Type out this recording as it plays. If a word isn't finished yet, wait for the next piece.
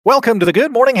Welcome to the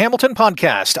Good Morning Hamilton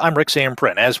podcast. I'm Rick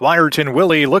Zamprint. As Wyerton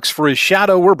Willie looks for his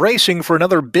shadow, we're bracing for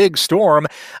another big storm.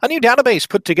 A new database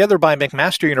put together by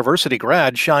McMaster University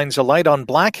grad shines a light on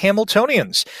black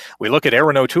Hamiltonians. We look at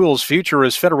Erin O'Toole's future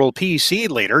as federal PC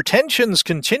leader. Tensions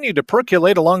continue to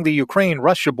percolate along the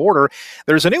Ukraine-Russia border.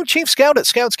 There's a new chief scout at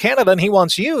Scouts Canada, and he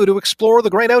wants you to explore the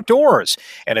great outdoors.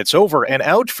 And it's over and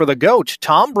out for the GOAT,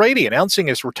 Tom Brady, announcing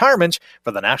his retirement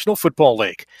for the National Football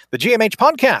League. The GMH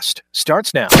podcast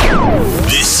starts now.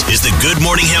 This is the Good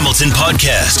Morning Hamilton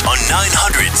podcast on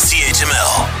 900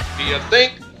 CHML. Do you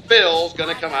think Phil's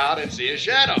gonna come out and see a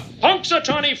shadow?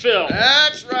 Punxsutawney Phil.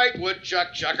 That's right,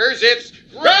 woodchuck chuckers. It's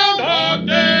Groundhog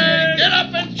Day! Get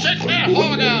up and check that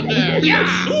hog out there! Yeah!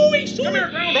 Come here,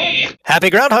 Groundhog! Happy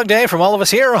Groundhog Day from all of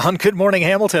us here on Good Morning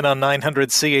Hamilton on 900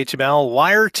 CHML.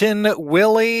 Wyerton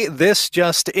Willie, this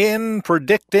just in,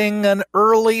 predicting an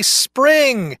early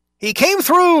spring. He came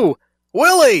through!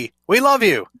 Willie, we love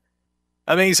you.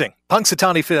 Amazing.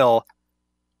 Punxsutawney Phil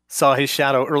saw his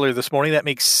shadow earlier this morning. That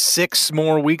makes 6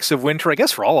 more weeks of winter, I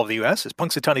guess, for all of the U.S. Is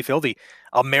Punxsutawney Phil the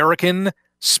American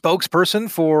spokesperson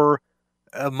for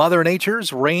Mother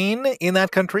Nature's reign in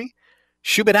that country?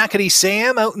 Shubenacadie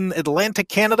Sam out in Atlantic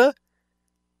Canada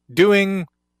doing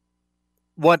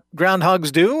what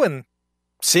groundhogs do and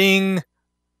seeing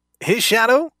his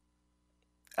shadow?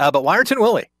 But Wyerton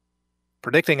Willie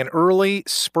predicting an early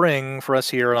spring for us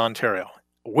here in Ontario.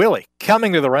 Willie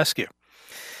coming to the rescue.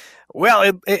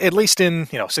 Well, at least in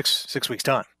 6 weeks'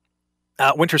 time.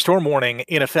 Winter storm warning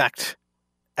in effect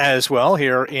as well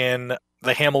here in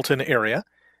the Hamilton area.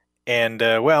 And,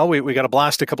 we got a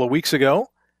blast a couple of weeks ago.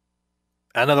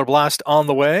 Another blast on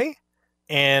the way.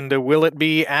 And will it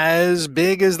be as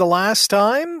big as the last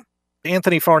time?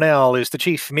 Anthony Farnell is the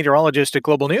chief meteorologist at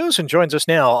Global News and joins us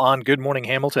now on Good Morning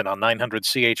Hamilton on 900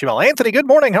 CHML. Anthony, good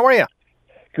morning. How are you?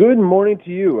 Good morning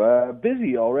to you.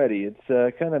 Busy already.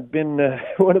 It's kind of been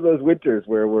one of those winters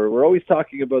where we're always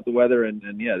talking about the weather, and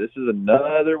this is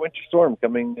another winter storm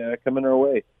coming our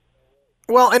way.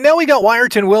 Well, and now we got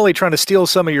Wyerton Willie trying to steal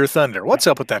some of your thunder. What's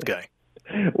up with that guy?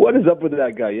 What is up with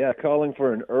that guy? Yeah, calling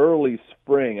for an early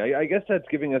spring. I guess that's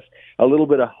giving us a little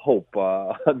bit of hope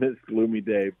on this gloomy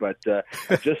day. But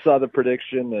just saw the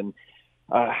prediction, and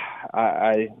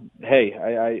I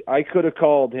could have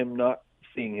called him not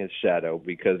seeing his shadow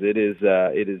because it is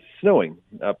snowing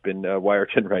up in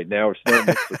Wyerton right now. Or snowing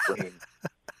next to rain.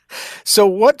 So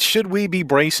what should we be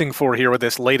bracing for here with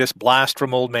this latest blast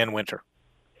from Old Man Winter?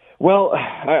 Well,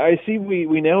 I see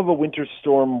we now have a winter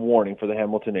storm warning for the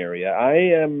Hamilton area.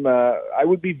 I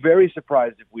would be very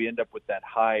surprised if we end up with that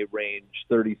high range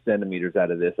 30 centimeters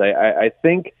out of this. I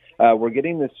think we're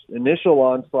getting this initial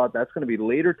onslaught. That's going to be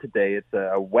later today. It's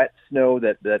a wet snow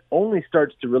that only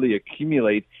starts to really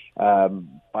accumulate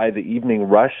by the evening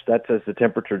rush. That's as the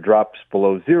temperature drops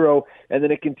below zero, and then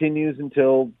it continues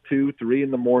until 2, 3 in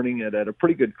the morning at a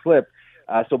pretty good clip.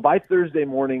 So by Thursday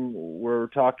morning, we're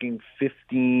talking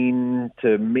 15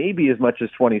 to maybe as much as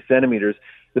 20 centimeters.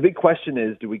 The big question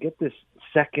is, do we get this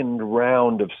second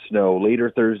round of snow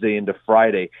later Thursday into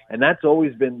Friday? And that's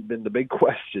always been the big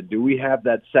question. Do we have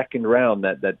that second round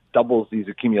that doubles these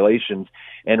accumulations?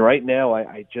 And right now,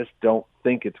 I just don't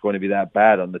think it's going to be that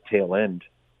bad on the tail end.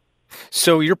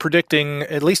 So you're predicting,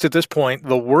 at least at this point,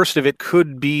 the worst of it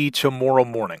could be tomorrow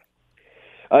morning.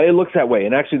 It looks that way.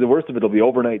 And actually, the worst of it will be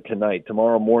overnight tonight.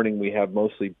 Tomorrow morning, we have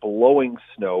mostly blowing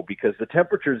snow because the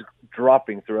temperature's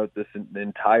dropping throughout this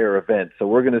entire event. So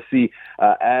we're going to see,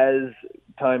 as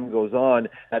time goes on,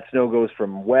 that snow goes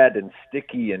from wet and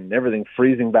sticky and everything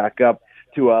freezing back up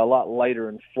to a lot lighter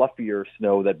and fluffier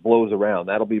snow that blows around.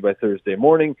 That'll be by Thursday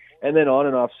morning. And then on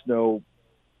and off snow,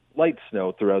 light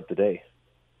snow throughout the day.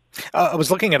 I was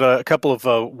looking at a couple of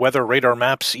weather radar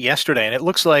maps yesterday, and it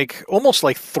looks like almost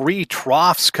like 3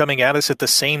 troughs coming at us at the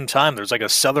same time. There's like a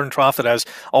southern trough that has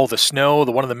all the snow.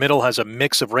 The one in the middle has a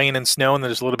mix of rain and snow, and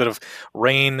there's a little bit of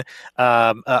rain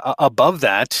above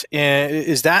that.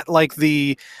 Is that like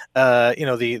the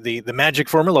magic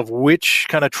formula of which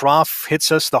kind of trough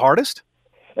hits us the hardest?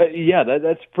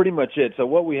 That's pretty much it. So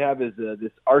what we have is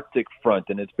this Arctic front,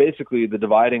 and it's basically the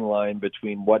dividing line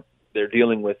between what they're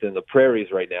dealing with in the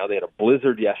prairies right now. They had a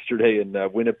blizzard yesterday in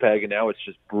Winnipeg, and now it's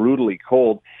just brutally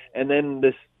cold. And then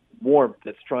this warmth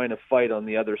that's trying to fight on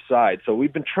the other side. So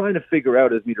we've been trying to figure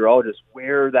out as meteorologists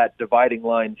where that dividing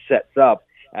line sets up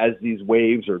as these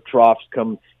waves or troughs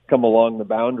come along the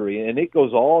boundary. And it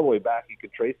goes all the way back. You can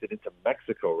trace it into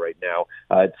Mexico right now.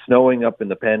 It's snowing up in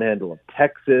the panhandle of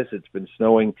Texas. It's been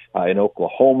snowing in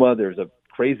Oklahoma. There's a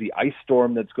crazy ice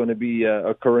storm that's going to be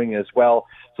occurring as well.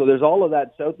 So there's all of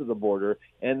that south of the border.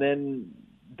 And then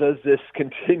does this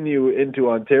continue into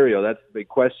Ontario? That's the big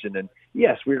question. And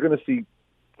yes, we're going to see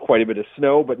quite a bit of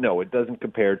snow, but no, it doesn't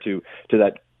compare to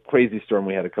that crazy storm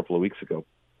we had a couple of weeks ago.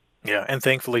 Yeah, and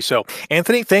thankfully so.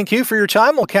 Anthony, thank you for your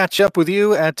time. We'll catch up with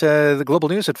you at the Global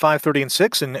News at 5:30 and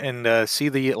 6 and see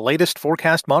the latest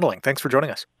forecast modeling. Thanks for joining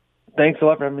us. Thanks a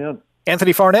lot for having me on.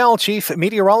 Anthony Farnell, Chief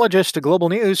Meteorologist at Global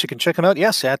News. You can check him out,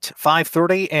 yes, at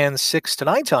 5:30 and 6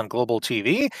 tonight on Global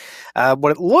TV.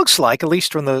 What it looks like, at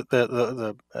least from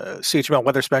the CHML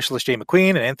weather specialist Jay McQueen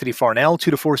and Anthony Farnell, 2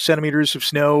 to 4 centimeters of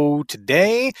snow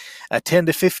today, 10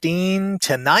 to 15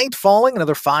 tonight falling,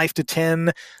 another 5 to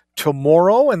 10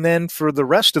 tomorrow, and then for the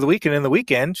rest of the week and in the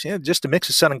weekend, just a mix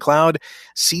of sun and cloud,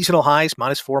 seasonal highs,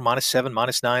 -4, -7,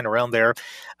 -9, around there.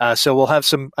 So we'll have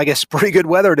some, I guess, pretty good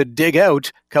weather to dig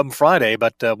out come Friday,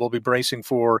 but we'll be bracing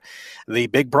for the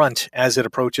big brunt as it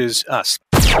approaches us.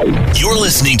 You're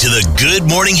listening to the Good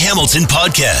Morning Hamilton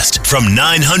podcast from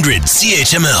 900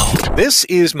 CHML. This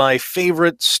is my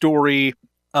favorite story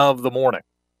of the morning.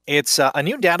 It's a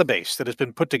new database that has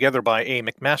been put together by a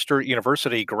McMaster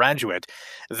University graduate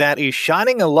that is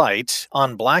shining a light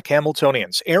on Black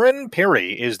Hamiltonians. Aaron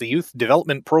Perry is the Youth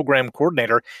Development Program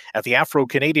Coordinator at the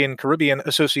Afro-Canadian Caribbean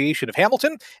Association of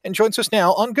Hamilton and joins us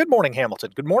now on Good Morning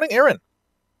Hamilton. Good morning, Aaron.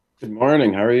 Good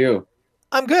morning. How are you?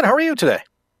 I'm good. How are you today?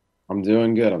 I'm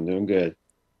doing good.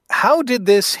 How did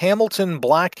this Hamilton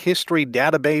Black History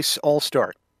database all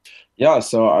start? Yeah,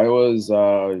 so I was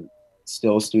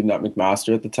still a student at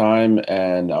McMaster at the time,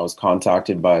 and I was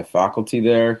contacted by faculty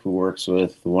there who works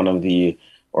with one of the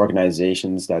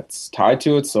organizations that's tied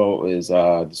to it. So it was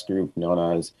this group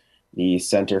known as the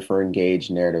Center for Engaged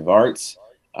Narrative Arts.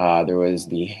 There was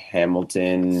the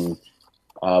Hamilton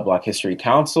Black History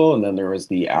Council, and then there was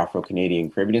the Afro-Canadian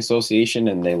Caribbean Association,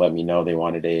 and they let me know they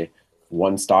wanted a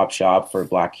one-stop shop for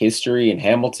Black history in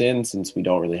Hamilton, since we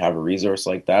don't really have a resource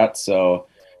like that. So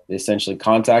they essentially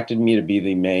contacted me to be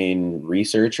the main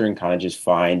researcher and kind of just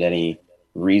find any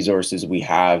resources we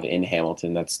have in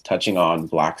Hamilton that's touching on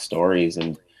Black stories,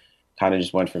 and kind of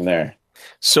just went from there.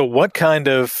 So what kind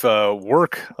of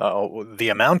work, the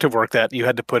amount of work that you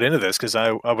had to put into this? Because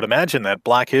I would imagine that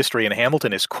Black history in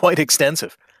Hamilton is quite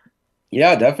extensive.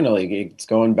 Yeah, definitely. It's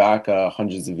going back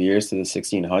hundreds of years to the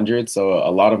 1600s. So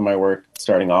a lot of my work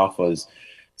starting off was,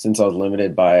 since I was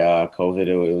limited by COVID,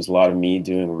 it was a lot of me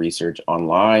doing research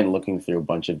online, looking through a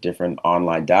bunch of different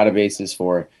online databases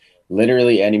for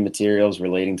literally any materials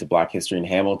relating to Black history in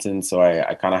Hamilton. So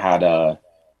I kind of had a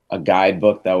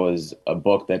guidebook that was a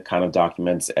book that kind of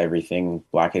documents everything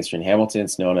Black history in Hamilton.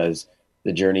 It's known as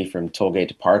The Journey from Tollgate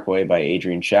to Parkway by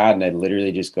Adrian Chad. And I'd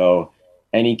literally just go,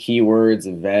 any keywords,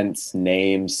 events,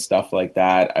 names, stuff like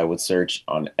that, I would search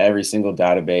on every single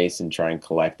database and try and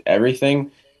collect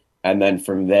everything. And then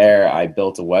from there, I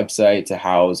built a website to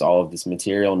house all of this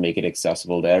material and make it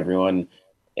accessible to everyone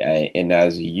in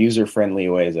as user-friendly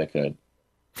a way as I could.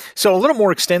 So a little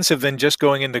more extensive than just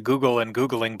going into Google and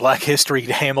Googling Black history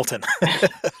to Hamilton.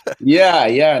 Yeah.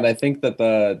 And I think that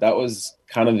that was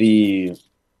kind of the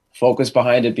focus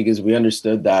behind it, because we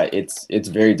understood that it's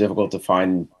very difficult to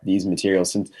find these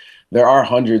materials, since there are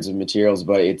hundreds of materials,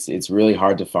 but it's really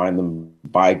hard to find them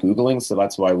by Googling. So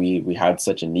that's why we had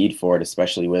such a need for it,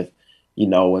 especially with,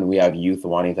 when we have youth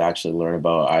wanting to actually learn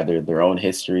about either their own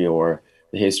history or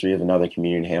the history of another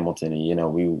community in Hamilton.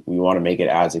 And, we want to make it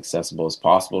as accessible as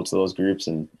possible to those groups.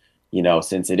 And,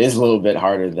 since it is a little bit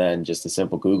harder than just a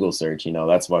simple Google search,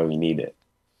 that's why we need it.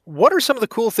 What are some of the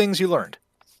cool things you learned?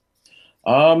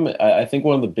 I think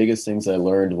one of the biggest things I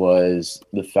learned was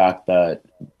the fact that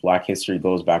Black history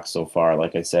goes back so far.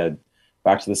 Like I said,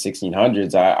 back to the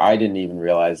 1600s. I didn't even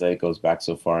realize that it goes back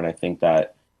so far. And I think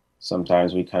that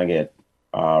sometimes we kind of get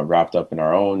wrapped up in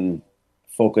our own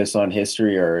focus on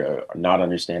history, or not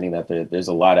understanding that there's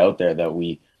a lot out there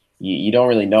that you don't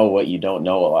really know what you don't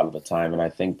know a lot of the time. And I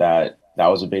think that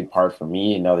was a big part for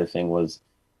me. Another thing was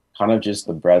kind of just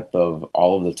the breadth of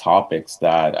all of the topics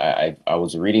that I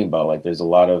was reading about. Like, there's a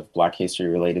lot of Black history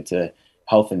related to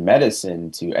health and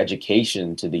medicine, to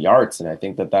education, to the arts. And I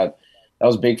think that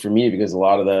was big for me, because a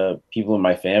lot of the people in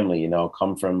my family,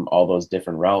 come from all those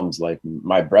different realms. Like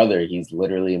my brother, he's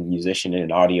literally a musician and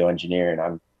an audio engineer, and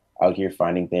I'm out here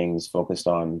finding things focused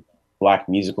on Black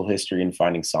musical history and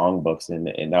finding songbooks. And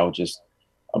that was just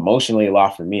emotionally a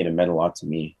lot for me, and it meant a lot to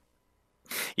me.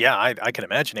 Yeah, I can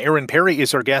imagine. Aaron Perry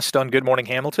is our guest on Good Morning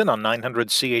Hamilton on 900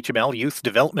 CHML, Youth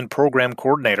Development Program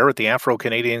Coordinator at the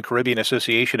Afro-Canadian Caribbean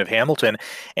Association of Hamilton,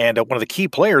 and one of the key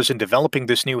players in developing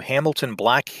this new Hamilton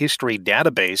Black History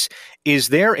database. Is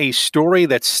there a story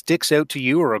that sticks out to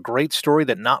you, or a great story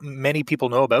that not many people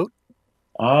know about?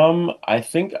 I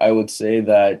think I would say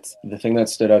that the thing that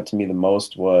stood out to me the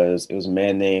most was, it was a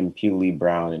man named Peter Lee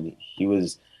Brown, and he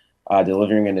was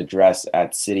delivering an address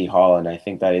at City Hall. And I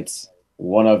think that it's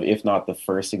one of, if not the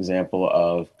first example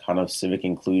of kind of civic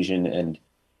inclusion and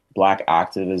Black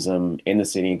activism in the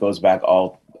city. It goes back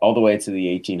all the way to the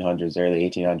 1800s, early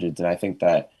 1800s. And I think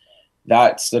that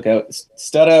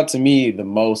stood out to me the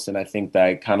most. And I think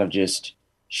that kind of just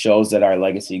shows that our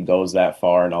legacy goes that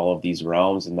far in all of these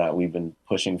realms, and that we've been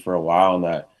pushing for a while, and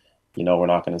that, we're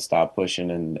not going to stop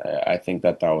pushing. And I think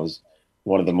that was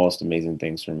one of the most amazing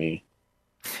things for me.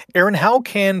 Aaron, how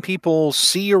can people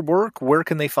see your work? Where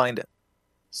can they find it?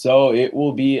 So it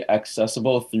will be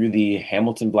accessible through the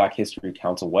Hamilton Black History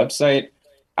Council website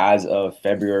as of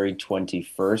February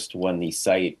 21st, when the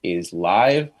site is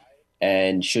live,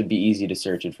 and should be easy to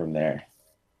search it from there.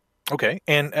 Okay.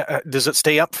 And does it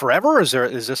stay up forever? Is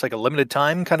this like a limited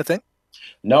time kind of thing?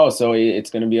 No, so it's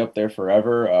going to be up there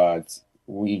forever.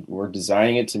 We're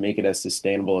designing it to make it as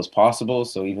sustainable as possible.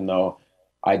 So even though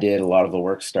I did a lot of the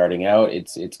work starting out,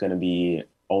 it's going to be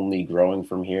only growing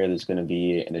from here. There's going to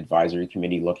be an advisory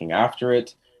committee looking after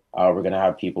it. We're going to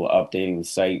have people updating the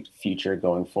site future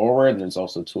going forward. And there's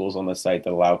also tools on the site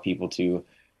that allow people to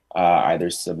either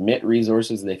submit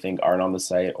resources they think aren't on the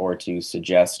site, or to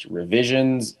suggest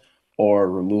revisions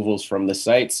or removals from the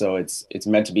site. So it's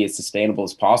meant to be as sustainable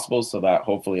as possible, so that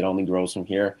hopefully it only grows from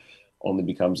here, only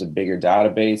becomes a bigger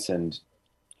database, and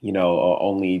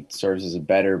only serves as a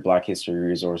better Black history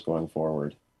resource going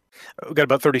forward. We've got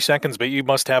about 30 seconds, but you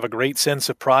must have a great sense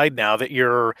of pride now that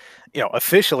you're,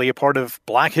 officially a part of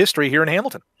Black history here in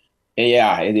Hamilton.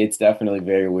 Yeah, it's definitely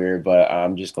very weird, but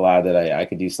I'm just glad that I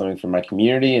could do something for my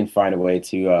community and find a way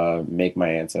to make my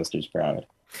ancestors proud.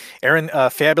 Aaron,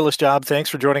 fabulous job. Thanks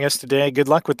for joining us today. Good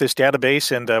luck with this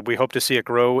database, and we hope to see it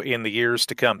grow in the years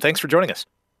to come. Thanks for joining us.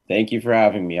 Thank you for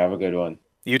having me. Have a good one.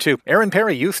 You too. Aaron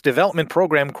Perry, Youth Development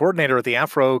Program Coordinator at the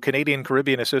Afro-Canadian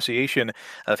Caribbean Association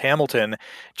of Hamilton.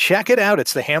 Check it out.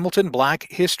 It's the Hamilton Black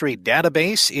History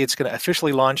Database. It's going to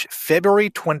officially launch February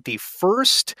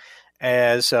 21st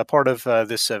as part of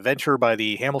this venture by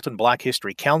the Hamilton Black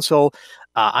History Council.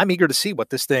 I'm eager to see what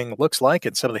this thing looks like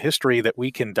and some of the history that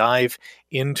we can dive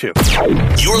into.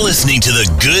 You're listening to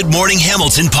the Good Morning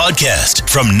Hamilton podcast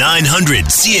from 900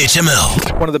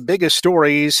 CHML. One of the biggest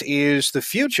stories is the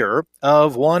future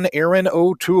of one Erin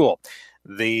O'Toole.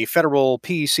 The federal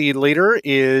PC leader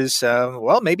is,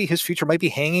 maybe his future might be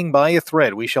hanging by a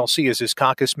thread. We shall see as his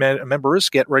caucus members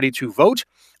get ready to vote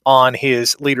on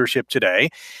his leadership today.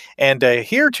 And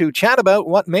here to chat about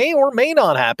what may or may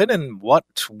not happen and what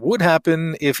would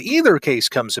happen if either case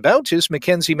comes about is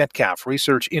Mackenzie Metcalf,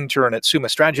 research intern at Summa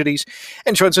Strategies,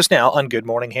 and joins us now on Good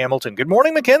Morning Hamilton. Good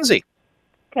morning, Mackenzie.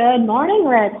 Good morning,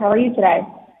 Rick. How are you today?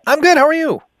 I'm good. How are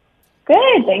you?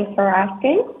 Good. Thanks for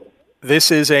asking.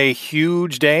 This is a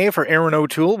huge day for Erin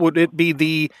O'Toole. Would it be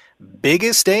the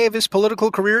biggest day of his political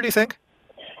career, do you think?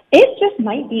 It just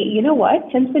might be. You know what?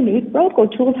 Since the news broke,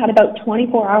 O'Toole's had about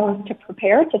 24 hours to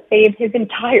prepare to save his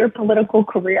entire political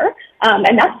career.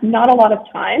 And that's not a lot of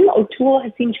time. O'Toole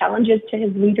has seen challenges to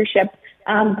his leadership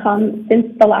come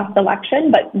since the last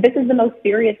election, but this is the most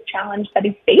serious challenge that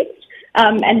he's faced.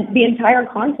 And the entire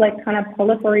conflict kind of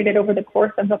proliferated over the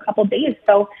course of a couple days.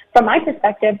 So from my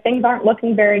perspective, things aren't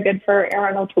looking very good for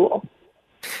Erin O'Toole.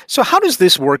 So how does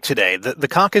this work today? The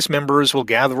caucus members will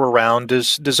gather around.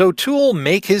 Does O'Toole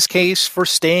make his case for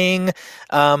staying?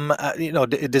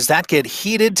 Does that get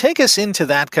heated? Take us into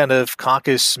that kind of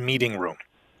caucus meeting room.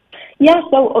 Yeah,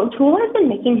 so O'Toole has been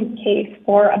making his case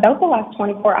for about the last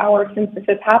 24 hours since this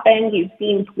has happened. You've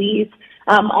seen tweets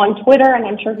on Twitter, and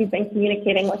I'm sure he's been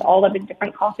communicating with all of his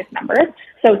different caucus members.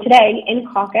 So today in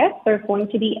caucus, there's going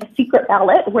to be a secret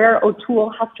ballot where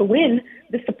O'Toole has to win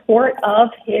the support of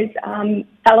his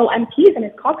fellow MPs and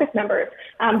his caucus members.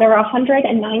 There are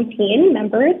 119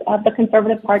 members of the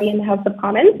Conservative Party in the House of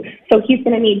Commons, so he's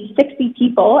going to need 60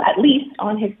 people at least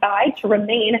on his side to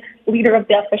remain leader of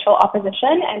the official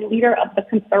opposition and leader of the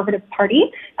Conservative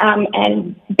Party.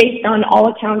 And based on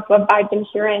all accounts of I've been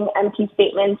hearing MP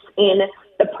statements in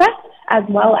the press, as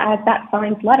well as that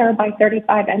signed letter by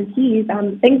 35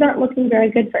 MPs, things aren't looking very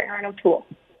good for Erin O'Toole.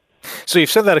 So you've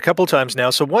said that a couple times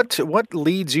now. So what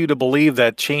leads you to believe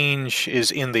that change is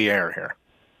in the air here?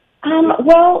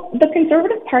 Well, the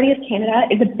Conservative Party of Canada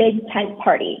is a big tent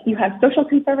party. You have social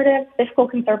conservatives, fiscal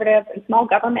conservatives, and small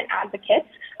government advocates.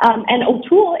 And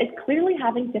O'Toole is clearly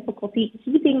having difficulty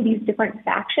keeping these different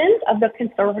factions of the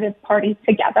Conservative Party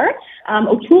together.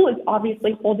 O'Toole is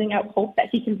obviously holding out hope that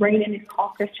he can rein in his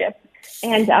caucusship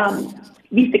and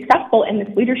be successful in this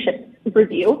leadership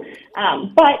review.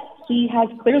 But he has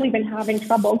clearly been having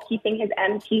trouble keeping his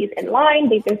MPs in line.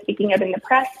 They've been speaking out in the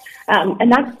press,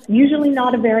 and that's usually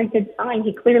not a very good sign.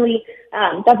 He clearly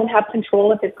doesn't have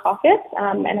control of his caucus,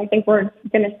 and I think we're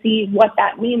going to see what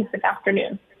that means this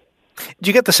afternoon. Do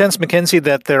you get the sense, Mackenzie,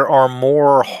 that there are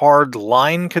more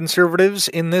hard-line conservatives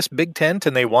in this big tent,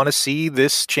 and they want to see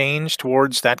this change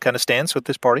towards that kind of stance with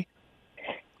this party?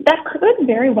 That could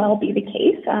very well be the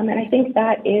case, and I think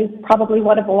that is probably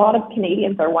what a lot of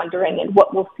Canadians are wondering and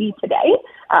what we'll see today.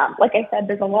 Like I said,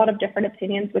 there's a lot of different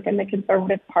opinions within the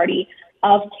Conservative Party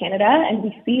of Canada, and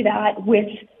we see that with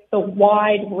the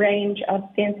wide range of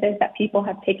stances that people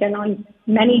have taken on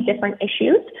many different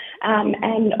issues.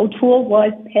 And O'Toole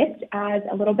was picked as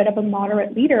a little bit of a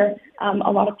moderate leader.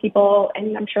 A lot of people,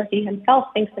 and I'm sure he himself,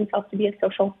 thinks himself to be a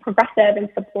social progressive and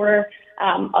supporter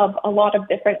of a lot of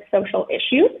different social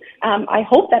issues. I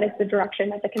hope that is the direction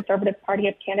that the Conservative Party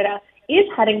of Canada is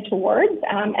heading towards,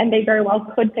 and they very well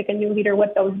could pick a new leader with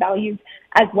those values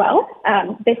as well.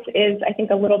 This is, I think,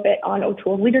 a little bit on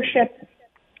O'Toole's leadership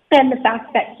and the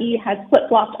fact that he has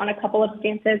flip-flopped on a couple of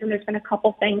stances, and there's been a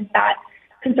couple things that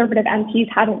Conservative MPs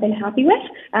haven't been happy with.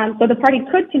 So the party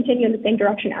could continue in the same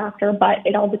direction after, but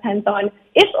it all depends on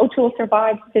if O'Toole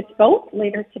survives this vote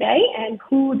later today and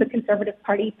who the Conservative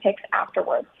Party picks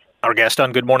afterwards. Our guest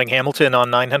on Good Morning Hamilton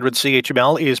on 900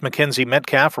 CHML is Mackenzie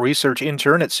Metcalf, research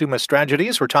intern at Summa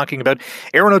Strategies. We're talking about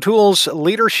Erin O'Toole's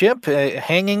leadership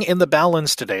hanging in the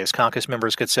balance today as caucus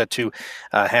members get set to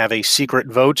have a secret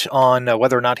vote on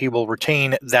whether or not he will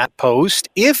retain that post.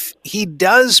 If he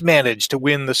does manage to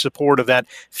win the support of that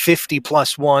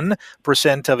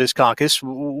 50+1% of his caucus,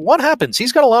 what happens?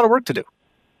 He's got a lot of work to do.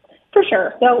 For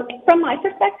sure. So from my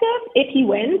perspective, if he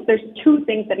wins, there's two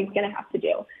things that he's going to have to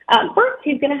do. First,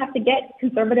 he's going to have to get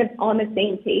Conservatives on the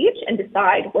same page and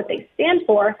decide what they stand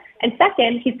for. And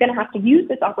second, he's going to have to use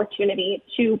this opportunity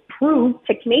to prove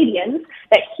to Canadians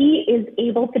that he is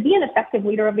able to be an effective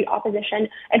leader of the opposition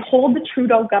and hold the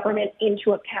Trudeau government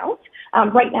into account.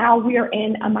 Right now, we are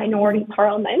in a minority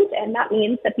parliament, and that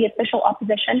means that the official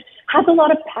opposition has a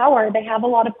lot of power. They have a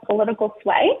lot of political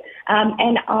sway,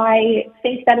 and I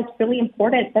think that it's really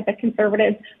important that the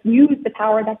Conservatives use the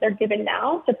power that they're given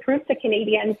now to prove to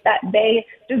Canadians that they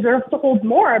deserve to hold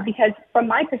more, because from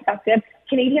my perspective,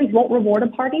 Canadians won't reward a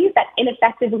party that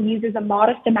ineffectively uses a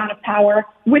modest amount of power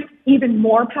with even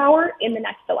more power in the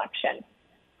next election.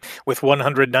 With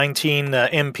 119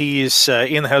 MPs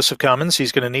in the House of Commons,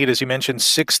 he's going to need, as you mentioned,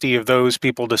 60 of those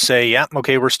people to say, yeah,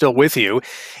 okay, we're still with you.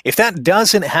 If that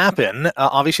doesn't happen,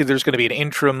 obviously there's going to be an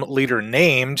interim leader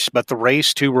named, but the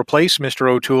race to replace Mr.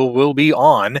 O'Toole will be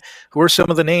on. Who are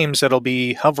some of the names that'll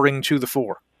be hovering to the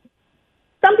fore?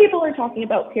 Some people are talking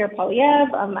about Pierre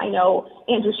Poilievre. I know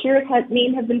Andrew Scheer's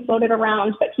name has been floated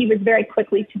around, but he was very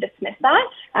quickly to dismiss that.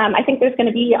 I think there's going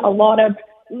to be a lot of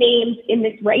names in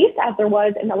this race, as there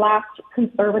was in the last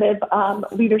Conservative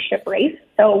leadership race.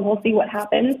 So we'll see what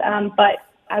happens. But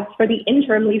as for the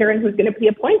interim leader and who's going to be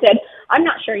appointed, I'm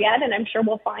not sure yet, and I'm sure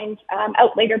we'll find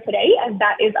out later today, as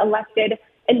that is elected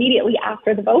immediately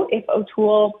after the vote. If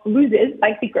O'Toole loses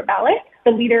by secret ballot,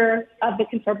 the leader of the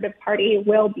Conservative Party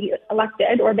will be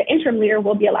elected, or the interim leader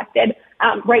will be elected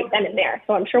right then and there.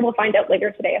 So I'm sure we'll find out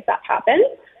later today if that happens.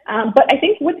 But I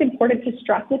think what's important to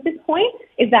stress at this point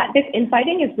is that this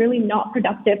infighting is really not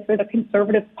productive for the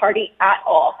Conservative Party at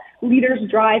all. Leaders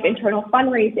drive internal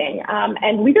fundraising,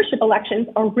 and leadership elections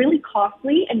are really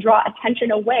costly and draw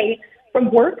attention away from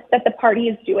work that the party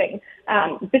is doing.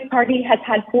 This party has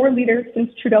had 4 leaders since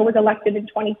Trudeau was elected in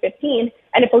 2015,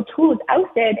 and if O'Toole is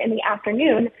ousted in the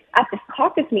afternoon at this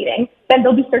caucus meeting, then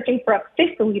they'll be searching for a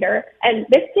 5th leader, and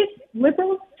this gives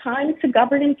Liberals time to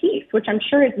govern in peace, which I'm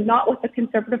sure is not what the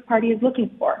Conservative Party is looking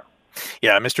for.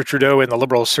 Yeah, Mr. Trudeau and the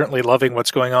Liberals certainly loving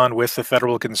what's going on with the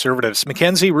federal Conservatives.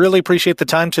 Mackenzie, really appreciate the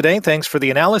time today. Thanks for the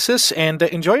analysis, and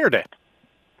enjoy your day.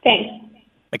 Thanks.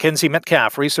 Mackenzie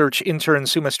Metcalf, research intern,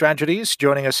 Summa Strategies,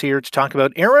 joining us here to talk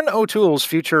about Erin O'Toole's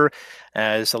future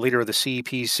as the leader of the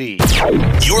CPC.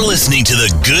 You're listening to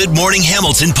the Good Morning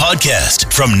Hamilton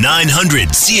podcast from 900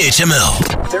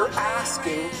 CHML. They're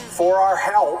asking for our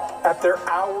help at their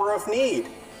hour of need.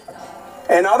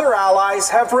 And other allies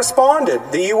have responded.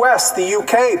 The US, the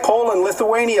UK, Poland,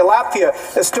 Lithuania, Latvia,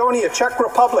 Estonia, Czech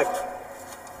Republic.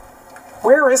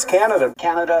 Where is Canada?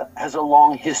 Canada has a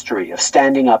long history of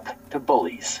standing up to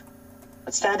bullies.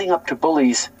 But standing up to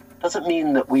bullies doesn't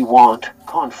mean that we want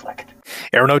conflict.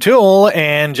 Aaron O'Toole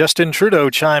and Justin Trudeau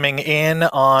chiming in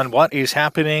on what is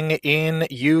happening in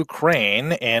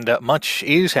Ukraine, and much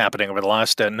is happening over the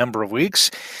last number of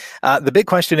weeks. The big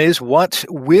question is, what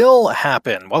will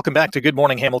happen? Welcome back to Good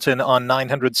Morning Hamilton on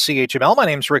 900 CHML. My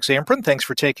name's Rick Zamprin. Thanks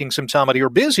for taking some time out of your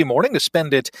busy morning to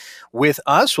spend it with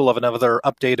us. We'll have another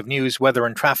update of news, weather,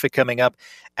 and traffic coming up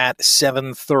at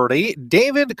 7:30.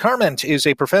 David Carment is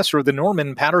a professor of the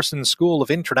Norman Paterson School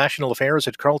of International Affairs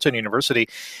at Carleton University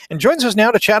and joins us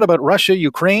now to chat about Russia,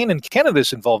 Ukraine, and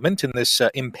Canada's involvement in this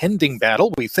impending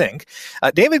battle, we think.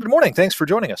 David, good morning. Thanks for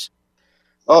joining us.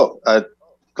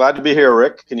 Glad to be here,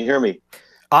 Rick. Can you hear me?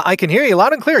 I can hear you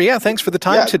loud and clear. Yeah, thanks for the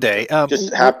time today.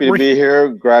 Just happy to be here,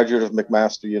 graduate of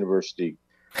McMaster University.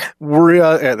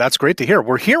 That's great to hear.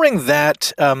 We're hearing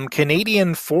that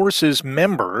Canadian Forces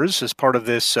members, as part of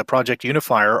this Project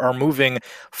Unifier, are moving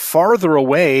farther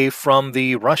away from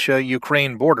the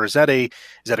Russia-Ukraine border. Is that a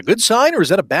good sign or is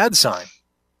that a bad sign?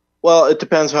 Well, it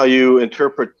depends how you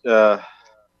interpret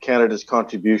Canada's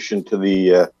contribution to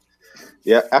the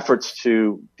efforts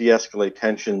to de-escalate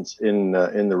tensions in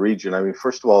the region. I mean,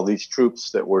 first of all, these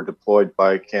troops that were deployed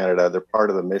by Canada, they're part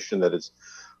of a mission that is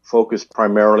focused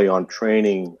primarily on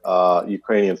training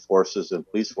Ukrainian forces and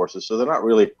police forces, so they're not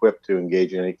really equipped to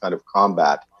engage in any kind of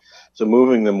combat. So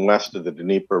moving them west of the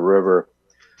Dnieper River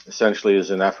essentially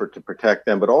is an effort to protect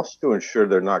them, but also to ensure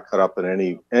they're not caught up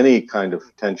in any kind of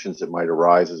tensions that might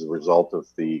arise as a result of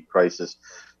the crisis.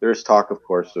 There is talk, of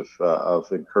course,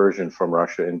 of incursion from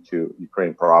Russia into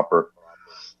Ukraine proper.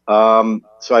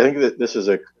 So I think that this is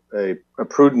a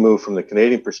prudent move from the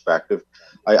Canadian perspective.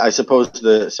 I suppose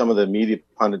some of the media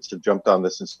pundits have jumped on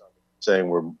this and saying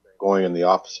we're going in the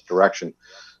opposite direction.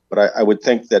 But I would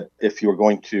think that if you were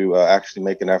going to actually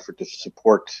make an effort to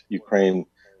support Ukraine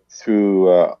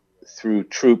through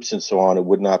troops and so on, it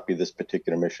would not be this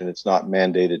particular mission. It's not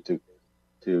mandated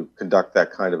to conduct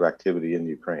that kind of activity in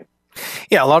Ukraine.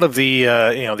 Yeah, a lot of the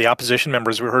the opposition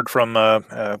members we heard from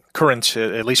current,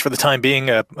 at least for the time being,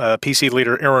 PC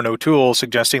leader Aaron O'Toole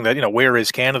suggesting that where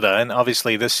is Canada, and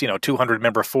obviously this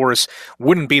 200-member force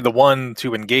wouldn't be the one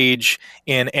to engage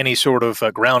in any sort of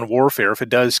ground warfare if it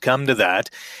does come to that.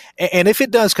 And if it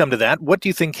does come to that, what do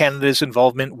you think Canada's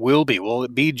involvement will be? Will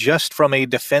it be just from a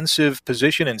defensive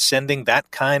position and sending that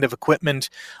kind of equipment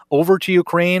over to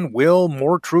Ukraine? Will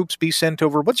more troops be sent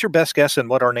over? What's your best guess on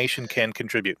what our nation can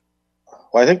contribute?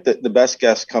 Well, I think that the best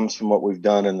guess comes from what we've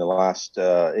done in the last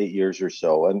 8 years or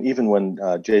so. And even when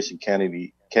Jason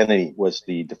Kennedy was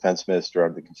the defense minister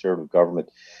of the Conservative government,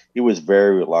 he was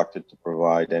very reluctant to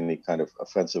provide any kind of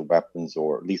offensive weapons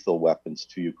or lethal weapons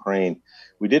to Ukraine.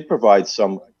 We did provide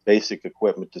some basic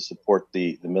equipment to support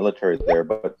the military there,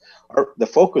 but the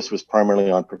focus was primarily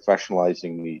on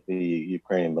professionalizing the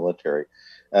Ukrainian military.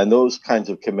 And those kinds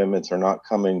of commitments are not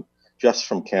coming just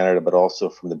from Canada, but also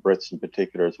from the Brits in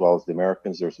particular, as well as the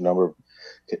Americans. There's a number of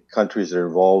countries that are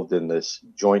involved in this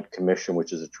joint commission,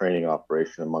 which is a training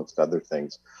operation, amongst other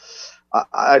things.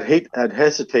 I'd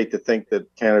hesitate to think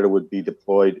that Canada would be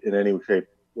deployed in any shape,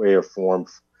 way, or form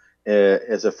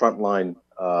as a frontline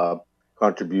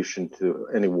contribution to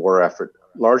any war effort,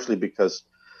 largely because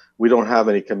we don't have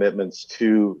any commitments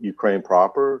to Ukraine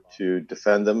proper to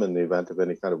defend them in the event of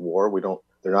any kind of war.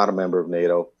 They're not a member of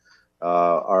NATO.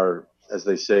 As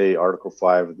they say, Article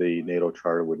 5 of the NATO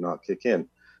Charter would not kick in.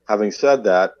 Having said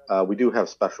that, we do have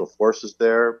special forces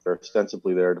there. They're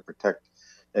ostensibly there to protect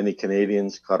any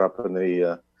Canadians caught up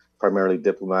in primarily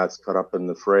diplomats caught up in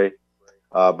the fray.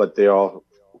 But they all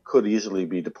could easily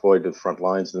be deployed to the front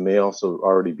lines. They may also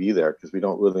already be there because we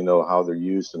don't really know how they're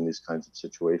used in these kinds of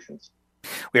situations.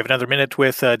 We have another minute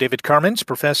with David Carment,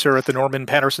 professor at the Norman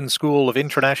Paterson School of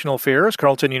International Affairs,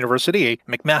 Carleton University, a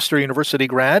McMaster University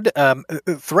grad.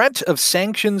 Threat of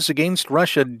sanctions against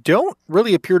Russia don't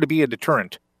really appear to be a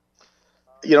deterrent.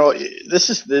 This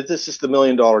is the $1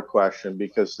 million question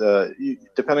because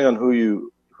depending on who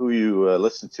you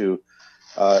listen to,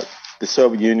 the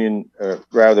Soviet Union,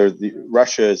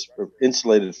 Russia is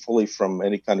insulated fully from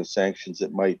any kind of sanctions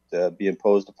that might be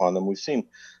imposed upon them. We've seen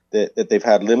that they've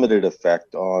had limited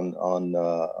effect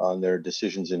on their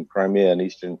decisions in Crimea and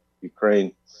eastern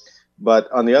Ukraine. But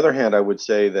on the other hand, I would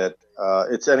say that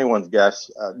it's anyone's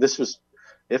guess.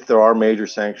 If there are major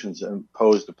sanctions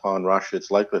imposed upon Russia,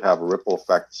 it's likely to have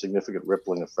a significant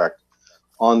rippling effect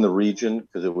on the region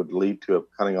because it would lead to a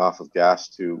cutting off of gas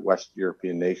to West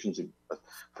European nations,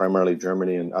 primarily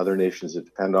Germany and other nations that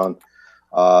depend on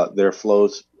their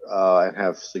flows and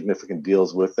have significant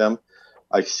deals with them.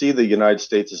 I see the United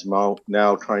States is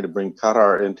now trying to bring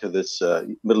Qatar into this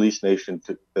Middle East nation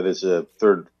that is a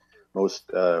third most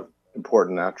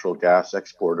important natural gas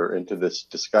exporter into this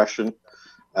discussion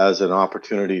as an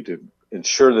opportunity to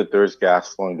ensure that there's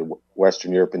gas flowing to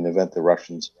Western Europe in the event the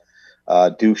Russians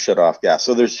do shut off gas.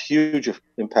 So there's huge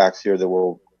impacts here that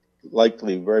will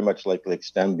very much likely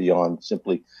extend beyond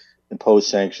simply impose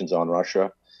sanctions on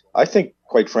Russia. I think,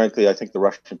 quite frankly, the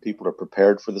Russian people are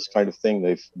prepared for this kind of thing.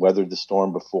 They've weathered the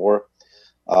storm before.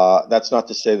 That's not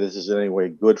to say this is in any way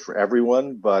good for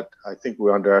everyone, but I think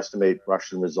we underestimate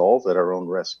Russian resolve at our own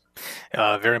risk.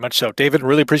 Very much so. David,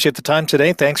 really appreciate the time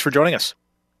today. Thanks for joining us.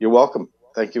 You're welcome.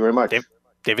 Thank you very much.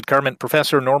 David Carman,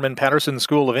 Professor, Norman Paterson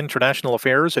School of International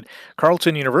Affairs at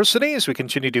Carleton University, as we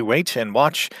continue to wait and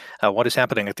watch what is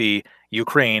happening at the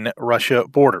Ukraine-Russia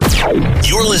border.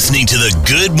 You're listening to the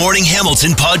Good Morning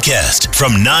Hamilton podcast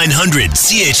from 900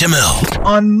 CHML.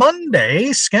 On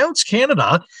Monday, Scouts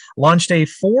Canada launched a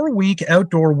 4-week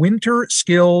outdoor winter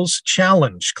skills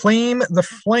challenge. Claim the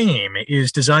Flame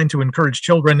is designed to encourage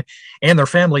children and their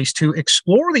families to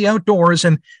explore the outdoors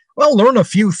and learn a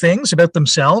few things about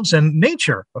themselves and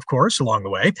nature, of course, along the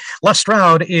way. Les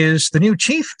Stroud is the new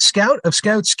Chief Scout of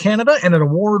Scouts Canada and an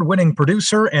award-winning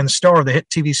producer and star of the hit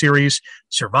TV series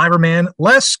Survivorman.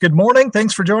 Les, good morning.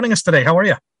 Thanks for joining us today. How are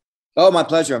you? Oh, my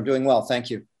pleasure. I'm doing well.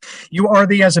 Thank you. You are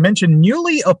the, as I mentioned,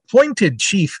 newly appointed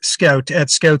Chief Scout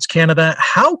at Scouts Canada.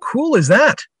 How cool is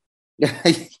that?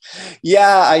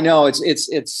 Yeah, I know. It's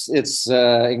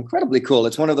incredibly cool.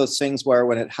 It's one of those things where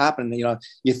when it happened,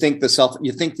 you think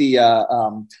the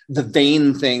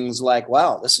vain things like,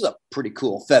 wow, this is a pretty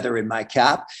cool feather in my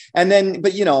cap. And then,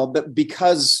 but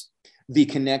because the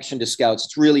connection to Scouts,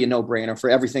 it's really a no-brainer for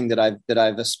everything that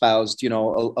I've espoused, a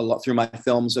lot through my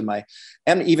films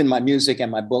and even my music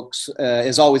and my books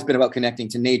has always been about connecting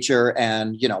to nature.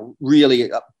 And,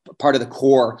 really part of the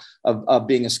core of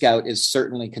being a Scout is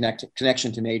certainly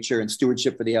connection to nature and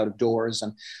stewardship for the outdoors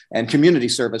and community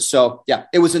service. So yeah,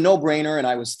 it was a no-brainer and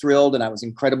I was thrilled and I was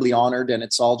incredibly honored, and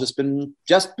it's all just been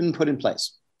put in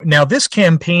place. Now, this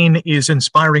campaign is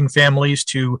inspiring families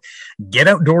to get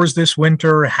outdoors this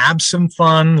winter, have some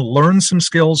fun, learn some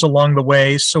skills along the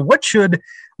way. So what should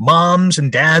moms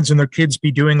and dads and their kids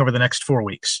be doing over the next 4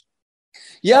 weeks?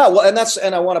 Yeah, well,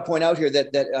 and I want to point out here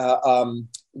that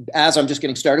as I'm just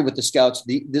getting started with the Scouts,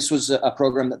 this was a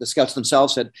program that the Scouts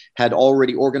themselves had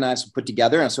already organized and put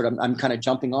together, and I'm kind of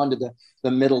jumping onto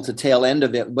the middle to tail end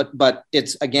of it, but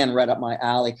it's again right up my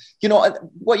alley.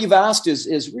 What you've asked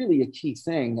is really a key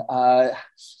thing.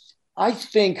 I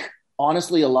think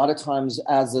honestly, a lot of times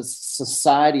as a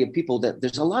society of people, that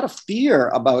there's a lot of fear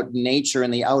about nature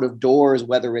and the out of doors,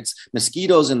 whether it's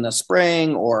mosquitoes in the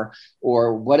spring or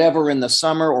whatever in the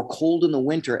summer or cold in the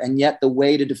winter. And yet the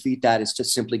way to defeat that is to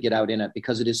simply get out in it,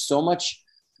 because it is so much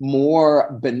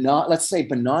more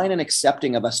benign and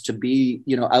accepting of us to be,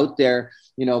 out there,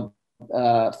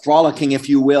 frolicking, if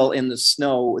you will, in the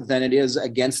snow than it is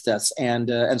against us. And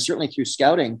certainly through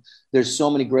scouting, there's so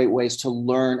many great ways to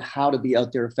learn how to be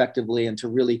out there effectively and to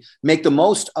really make the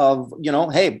most of,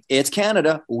 hey, it's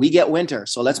Canada, we get winter,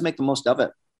 so let's make the most of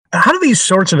it. How do these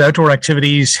sorts of outdoor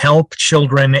activities help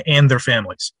children and their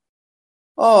families?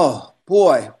 Oh,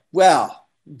 boy. Well,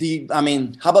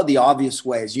 how about the obvious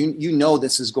ways?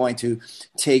 This is going to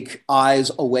take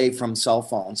eyes away from cell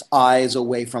phones, eyes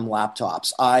away from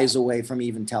laptops, eyes away from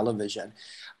even television.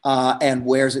 And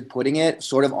where's it putting it?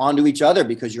 Sort of onto each other,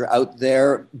 because you're out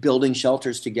there building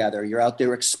shelters together. You're out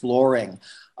there exploring.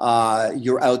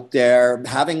 You're out there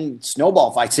having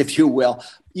snowball fights, if you will.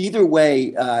 Either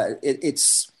way,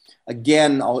 it's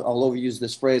again, I'll overuse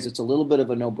this phrase. It's a little bit of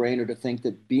a no-brainer to think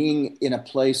that being in a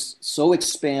place so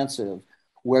expansive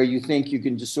where you think you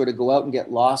can just sort of go out and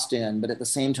get lost in, but at the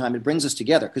same time, it brings us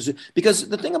together. Because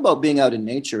the thing about being out in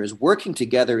nature is working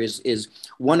together is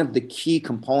one of the key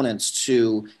components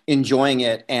to enjoying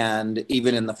it. And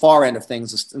even in the far end of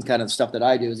things, the kind of stuff that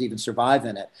I do is even survive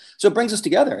in it. So it brings us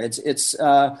together. It's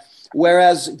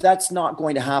whereas that's not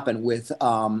going to happen with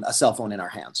a cell phone in our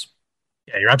hands.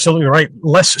 Yeah, you're absolutely right.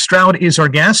 Les Stroud is our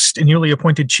guest, a newly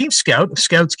appointed Chief Scout of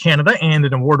Scouts Canada and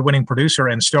an award-winning producer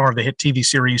and star of the hit TV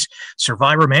series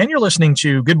Survivorman. You're listening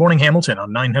to Good Morning Hamilton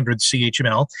on 900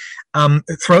 CHML.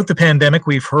 Throughout the pandemic,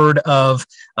 we've heard of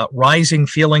rising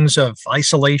feelings of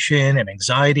isolation and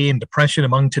anxiety and depression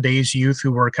among today's youth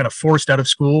who were kind of forced out of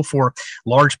school for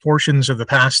large portions of the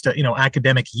past,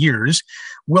 academic years.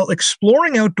 Will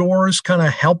exploring outdoors kind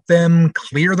of help them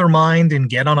clear their mind and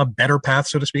get on a better path,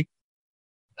 so to speak?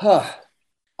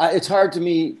 It's hard to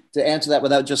me to answer that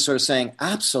without just sort of saying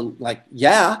absolutely, like,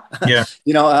 yeah.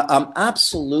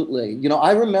 Absolutely.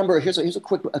 I remember, here's a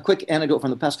quick anecdote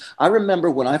from the past. I remember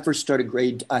when I first started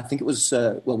I think it was,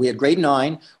 we had grade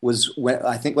 9 was when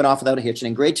I think went off without a hitch. And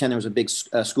in grade 10, there was a big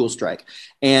school strike.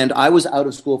 And I was out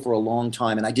of school for a long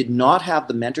time. And I did not have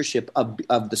the mentorship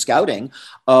of the scouting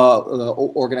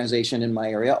organization in my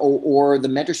area or the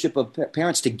mentorship of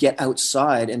parents to get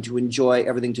outside and to enjoy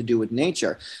everything to do with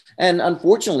nature. And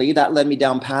unfortunately, that led me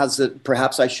down paths that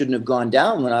perhaps I shouldn't have gone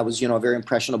down when I was, a very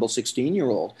impressionable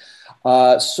 16-year-old.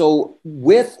 So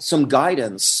with some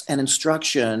guidance and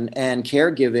instruction and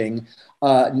caregiving,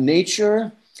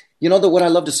 nature, what I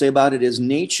love to say about it is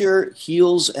nature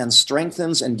heals and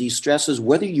strengthens and de-stresses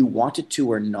whether you want it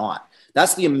to or not.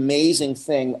 That's the amazing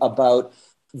thing about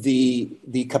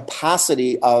the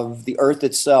capacity of the earth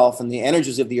itself and the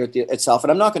energies of the earth itself.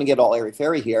 And I'm not going to get all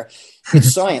airy-fairy here.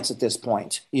 It's science at this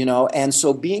point, and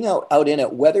so being out in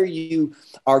it, whether you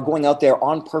are going out there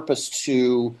on purpose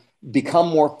to become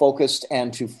more focused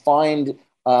and to find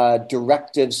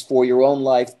directives for your own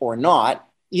life or not,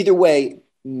 either way,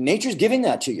 nature's giving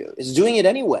that to you. It's doing it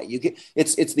anyway.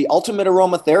 It's the ultimate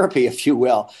aromatherapy, if you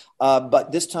will.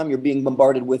 But this time you're being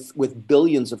bombarded with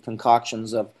billions of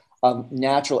concoctions of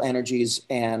natural energies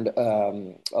and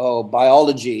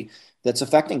biology that's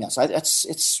affecting us.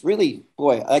 It's really,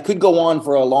 boy, I could go on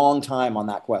for a long time on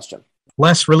that question.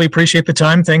 Les, really appreciate the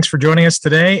time. Thanks for joining us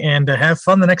today, and have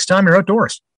fun the next time you're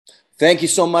outdoors. Thank you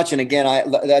so much. And again,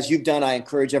 as you've done, I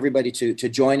encourage everybody to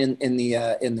join in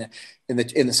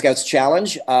the Scouts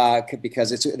Challenge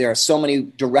because there are so many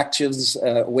directives,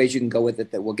 ways you can go with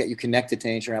it that will get you connected to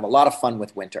nature and have a lot of fun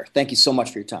with winter. Thank you so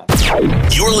much for your time.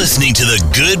 You're listening to the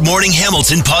Good Morning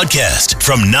Hamilton podcast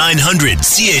from 900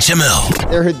 CHML.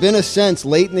 There had been a sense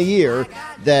late in the year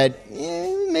that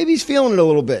maybe he's feeling it a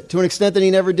little bit to an extent that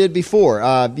he never did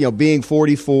before. Being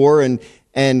 44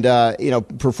 and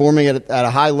performing at a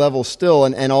high level still,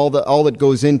 and all that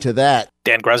goes into that.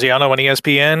 Dan Graziano on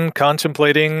ESPN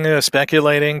contemplating,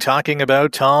 speculating, talking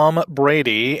about Tom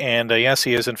Brady. And yes,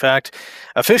 he has in fact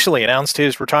officially announced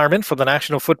his retirement from the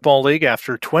National Football League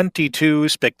after 22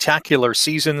 spectacular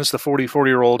seasons. The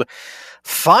 44-year-old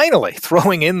finally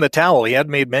throwing in the towel. He had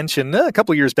made mention a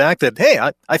couple of years back that, hey,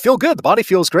 I feel good. The body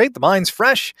feels great. The mind's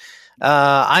fresh.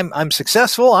 I'm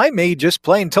successful. I may just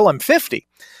play until I'm 50.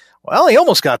 Well, he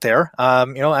almost got there,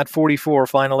 at 44,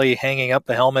 finally hanging up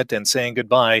the helmet and saying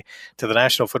goodbye to the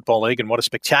National Football League. And what a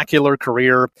spectacular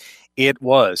career it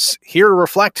was. Here to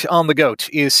reflect on the GOAT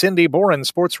is Cindy Boren,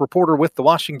 sports reporter with the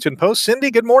Washington Post.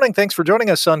 Cindy, good morning. Thanks for joining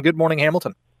us on Good Morning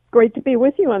Hamilton. Great to be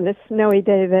with you on this snowy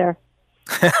day there.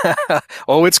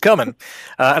 Oh, it's coming.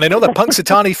 And I know that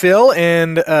Punxsutawney Phil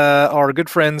and our good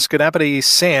friend Schenectady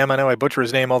Sam, I know I butcher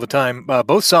his name all the time,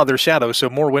 both saw their shadow, so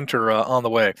more winter on the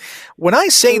way. When I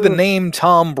say the name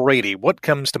Tom Brady, what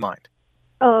comes to mind?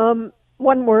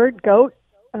 One word, GOAT.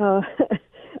 To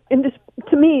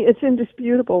me, it's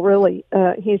indisputable, really.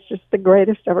 He's just the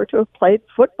greatest ever to have played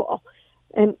football.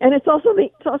 And it's also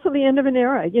the end of an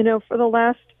era. For the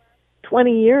last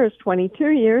 20 years, 22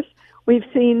 years, we've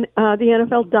seen the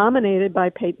NFL dominated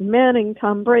by Peyton Manning,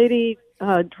 Tom Brady,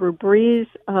 Drew Brees,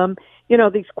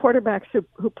 these quarterbacks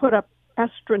who put up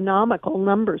astronomical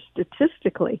numbers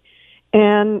statistically.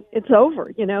 And it's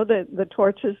over. The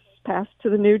torch is passed to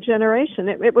the new generation.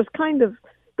 It was kind of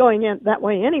going in that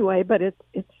way anyway, but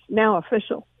it's now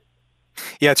official.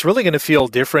 Yeah, it's really going to feel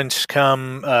different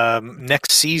come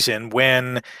next season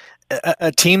when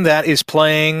a team that is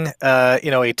playing,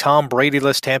 a Tom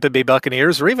Brady-less Tampa Bay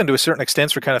Buccaneers, or even to a certain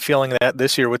extent, we're kind of feeling that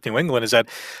this year with New England, is that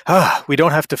we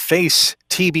don't have to face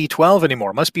TB12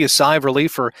 anymore. It must be a sigh of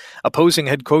relief for opposing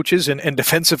head coaches and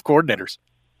defensive coordinators.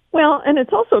 Well, and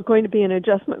it's also going to be an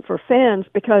adjustment for fans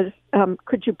because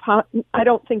I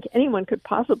don't think anyone could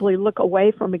possibly look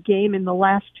away from a game in the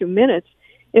last 2 minutes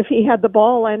if he had the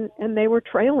ball and they were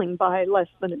trailing by less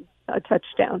than a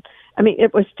touchdown. I mean,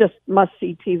 it was just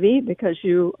must-see TV because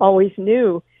you always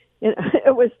knew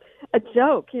it was a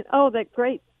joke. That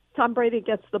great Tom Brady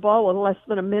gets the ball with less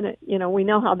than a minute. We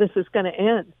know how this is going to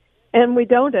end, and we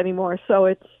don't anymore. So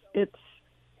it's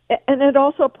and it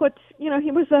also puts, he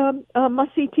was a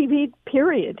must-see TV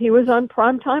period. He was on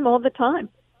prime time all the time.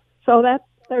 So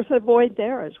there's a void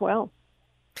there as well.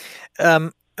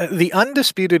 The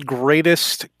undisputed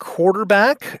greatest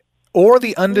quarterback or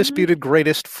the undisputed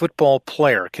greatest football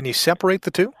player? Can you separate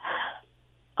the two?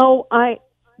 Oh, I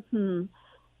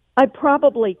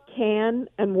probably can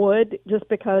and would, just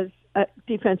because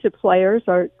defensive players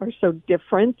are so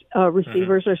different.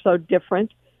 Receivers are so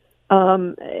different.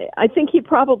 I think he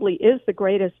probably is the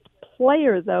greatest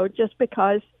player, though, just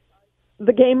because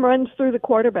the game runs through the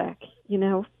quarterback,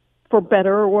 for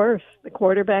better or worse. The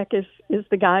quarterback is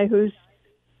the guy who's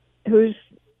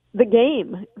the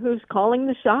game, who's calling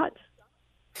the shots.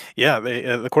 Yeah,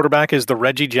 the quarterback is the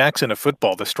Reggie Jackson of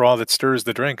football, the straw that stirs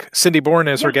the drink. Cindy Bourne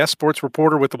is our guest sports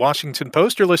reporter with the Washington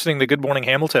Post. You're listening to Good Morning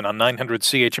Hamilton on 900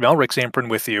 CHML. Rick Zamprin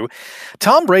with you.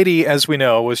 Tom Brady, as we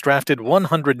know, was drafted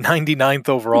 199th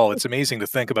overall. It's amazing to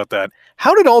think about that.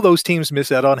 How did all those teams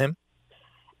miss out on him?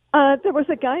 There was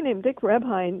a guy named Dick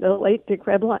Rebhein, the late Dick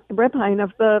Rebhein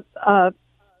of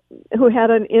who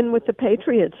had an in with the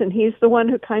Patriots, and he's the one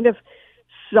who kind of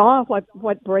saw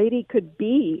what Brady could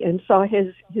be and saw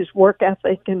his work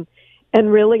ethic and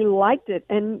really liked it.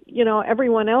 And,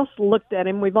 everyone else looked at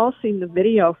him. We've all seen the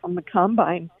video from the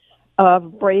combine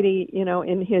of Brady,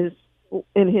 in his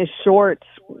shorts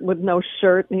with no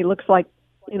shirt. And he looks like,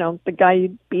 the guy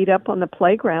you beat up on the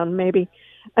playground, maybe.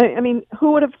 I mean,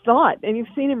 who would have thought? And you've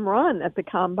seen him run at the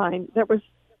combine. There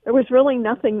was really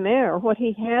nothing there. What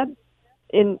he had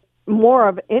in more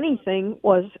of anything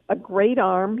was a great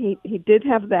arm. He did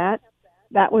have that.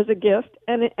 That was a gift,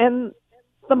 and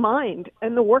the mind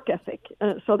and the work ethic.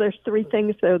 So there's three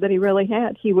things though that he really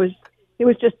had. He was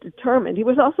just determined. He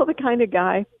was also the kind of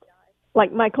guy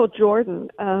like Michael Jordan.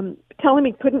 Tell him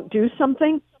he couldn't do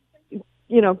something,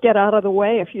 get out of the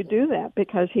way if you do that,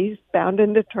 because he's bound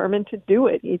and determined to do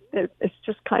it. It's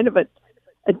just kind of a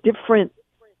different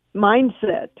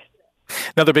mindset.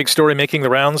 Another big story making the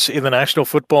rounds in the National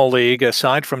Football League,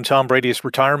 aside from Tom Brady's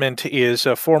retirement, is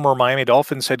former Miami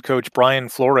Dolphins head coach Brian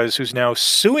Flores, who's now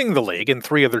suing the league and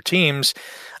three other teams,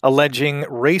 alleging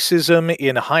racism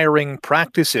in hiring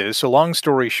practices. So long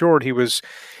story short, he was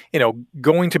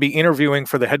going to be interviewing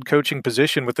for the head coaching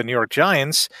position with the New York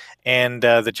Giants, and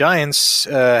the Giants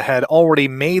had already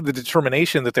made the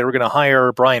determination that they were going to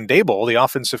hire Brian Daboll, the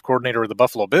offensive coordinator of the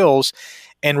Buffalo Bills,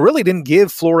 and really didn't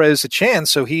give Flores a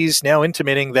chance. So he's now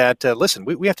intimating that, listen,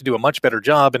 we have to do a much better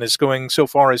job, and is going so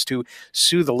far as to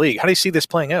sue the league. How do you see this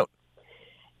playing out?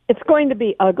 It's going to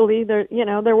be ugly.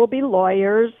 There will be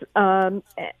lawyers, and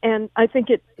I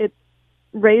think it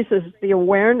raises the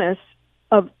awareness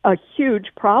of a huge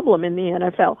problem in the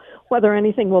NFL. Whether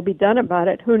anything will be done about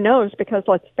it, who knows? Because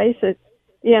let's face it,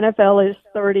 the NFL is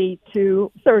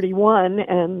 31,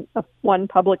 and one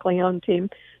publicly owned team,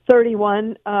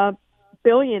 31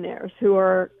 billionaires who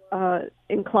are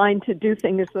inclined to do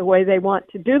things the way they want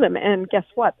to do them. And guess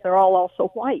what? They're all also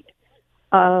white.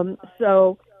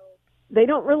 So they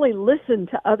don't really listen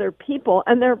to other people,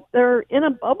 and they're in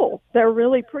a bubble. They're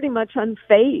really pretty much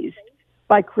unfazed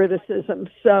by criticism.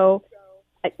 So,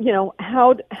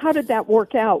 how did that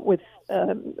work out with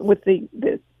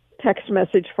the text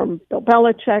message from Bill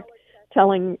Belichick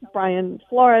telling Brian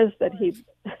Flores that he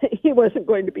wasn't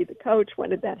going to be the coach? When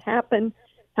did that happen?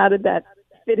 How did that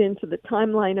fit into the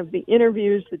timeline of the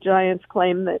interviews? The Giants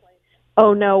claim that,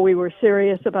 oh no, we were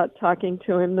serious about talking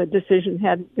to him. The decision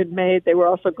hadn't been made. They were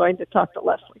also going to talk to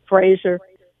Leslie Frazier.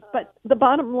 But the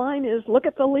bottom line is, look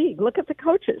at the league. Look at the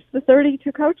coaches, the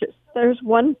 32 coaches. There's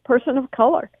one person of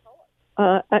color.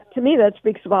 To me, that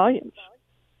speaks volumes.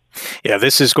 Yeah,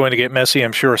 this is going to get messy,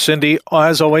 I'm sure. Cindy,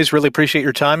 as always, really appreciate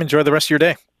your time. Enjoy the rest of your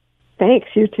day. Thanks,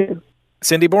 you too.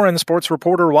 Cindy Boren, sports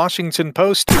reporter, Washington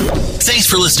Post. Thanks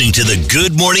for listening to the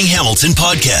Good Morning Hamilton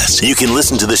podcast. You can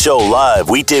listen to the show live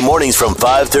weekday mornings from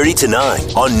 5:30 to 9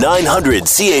 on 900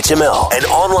 CHML and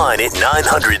online at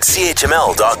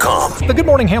 900CHML.com. The Good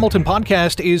Morning Hamilton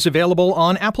podcast is available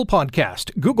on Apple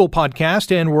Podcast, Google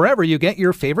Podcast, and wherever you get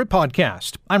your favorite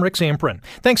podcast. I'm Rick Zamprin.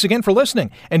 Thanks again for listening.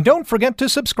 And don't forget to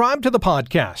subscribe to the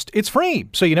podcast. It's free,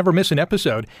 so you never miss an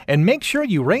episode. And make sure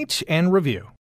you rate and review.